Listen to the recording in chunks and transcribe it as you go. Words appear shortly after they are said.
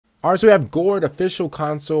All right, so we have Gord official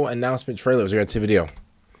console announcement trailers. We're gonna video.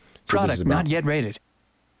 Product not yet rated.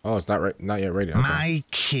 Oh, it's not yet rated. Okay. My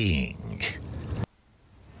king.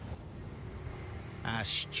 Our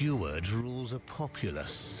steward rules a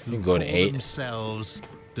populace who go to call 8. themselves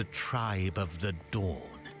the Tribe of the Dawn.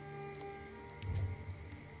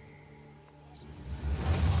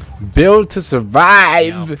 Build to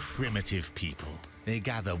survive. They are primitive people. They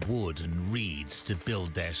gather wood and reeds to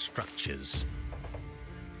build their structures,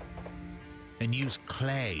 and use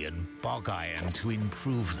clay and bog iron to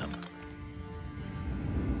improve them.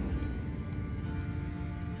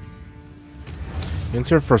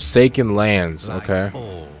 Enter Forsaken Lands. Like Okay.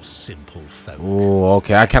 all simple folk. Ooh,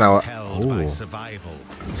 okay. I kind of. Compelled by survival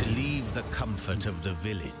to leave the comfort of the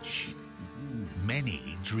village.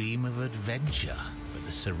 Many dream of adventure, but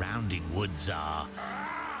the surrounding woods are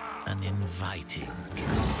uninviting.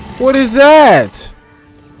 What is that?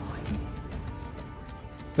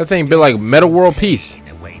 That thing built like Metal World Peace.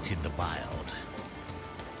 Await in the wild.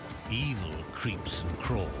 Evil creeps and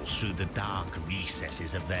crawls through the dark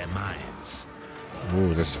recesses of their minds.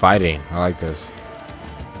 Ooh, there's fighting. I like this.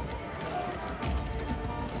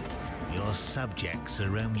 Your subjects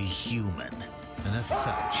are only human, and as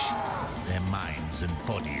such, their minds and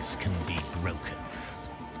bodies can be broken.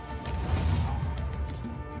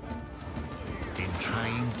 In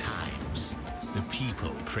trying times, the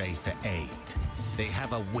people pray for aid. They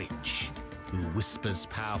have a witch who whispers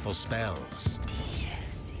powerful spells,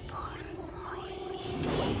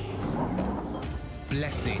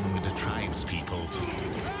 blessing the tribespeople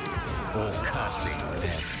or cursing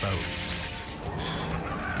their foes.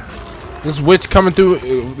 This witch coming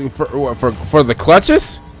through for the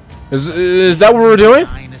clutches? Is that what we're doing?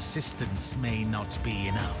 Divine assistance may not be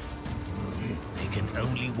enough. They can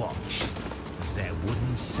only watch as their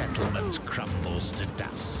wooden settlement crumbles to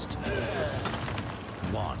dust.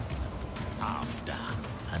 One after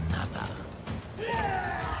another.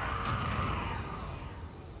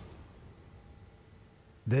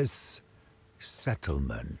 This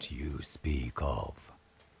settlement you speak of,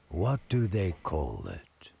 what do they call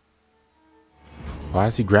it? Why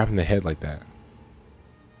is he grabbing the head like that?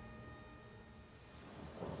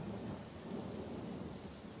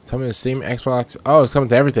 Tell me the Steam, Xbox. Oh, it's coming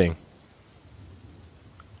to everything.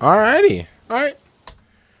 Alrighty. Alright.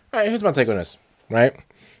 Alright, here's my take on this. Right?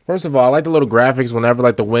 First of all, I like the little graphics whenever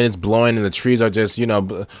like the wind is blowing and the trees are just, you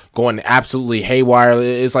know, going absolutely haywire.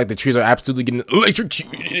 It's like the trees are absolutely getting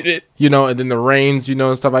electrocuted, you know, and then the rains, you know,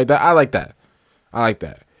 and stuff like that. I like that. I like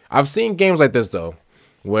that. I've seen games like this though,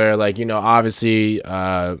 where like, you know, obviously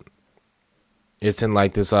it's in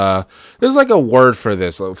like this there's like a word for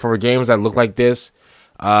this, for games that look like this.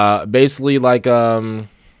 Basically like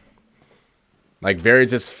very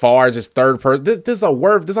just far, just third person. This is a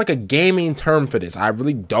word. This is like a gaming term for this. I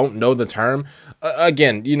really don't know the term.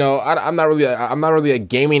 Again, you know, I'm not really a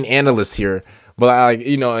gaming analyst here, but I like,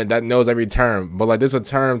 you know, that knows every term. But like, there's a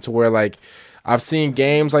term to where like I've seen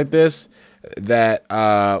games like this that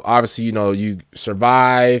obviously, you know, you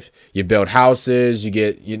survive, you build houses, you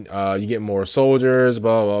get more soldiers,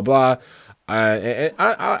 blah blah blah. And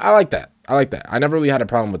I like that. I like that. I never really had a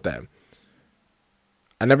problem with that.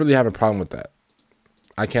 I never really have a problem with that.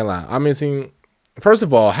 I can't lie. I mean, first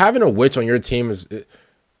of all, having a witch on your team is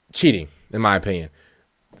cheating, in my opinion.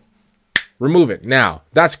 Remove it now.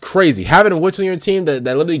 That's crazy. Having a witch on your team that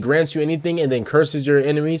literally grants you anything and then curses your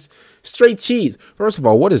enemies, straight cheese. First of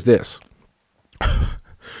all, what is this?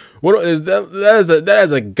 What is that? That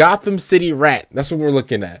is a Gotham City rat. That's what we're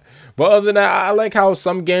looking at. But other than that, I like how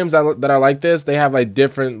some games that are like this, they have like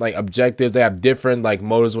different like objectives. They have different like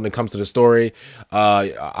motives when it comes to the story.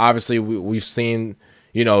 Obviously we've seen,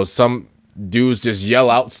 you know, some dudes just yell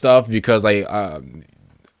out stuff because like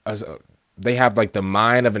they have like the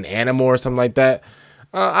mind of an animal or something like that.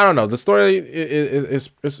 I don't know. The story is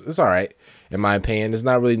all right in my opinion. It's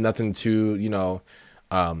not really nothing too, you know,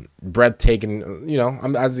 breathtaking. You know,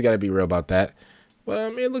 I just gotta be real about that. Well, I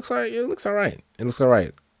mean, it looks all right. It looks all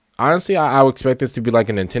right. Honestly, I would expect this to be like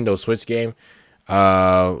a Nintendo Switch game.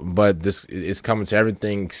 But this is coming to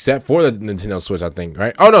everything except for the Nintendo Switch, I think,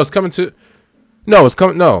 right? Oh no, it's coming to. No, it's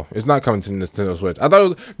not coming to Nintendo Switch. I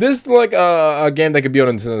thought this is like a game that could be on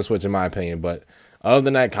Nintendo Switch, in my opinion. But other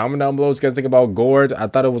than that, comment down below what you guys think about Gord. I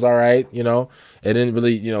thought it was all right. You know, it didn't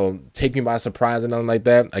really, you know, take me by surprise or nothing like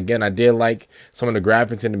that. Again, I did like some of the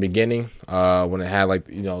graphics in the beginning when it had like,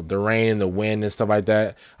 you know, the rain and the wind and stuff like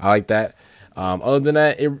that. I like that. Other than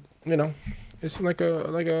that, it, you know, it seemed like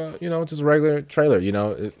a you know, just a regular trailer. You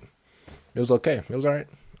know, it was okay. It was all right.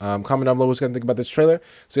 Comment down below what you guys think about this trailer.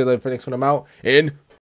 See you later for the next one. I'm out and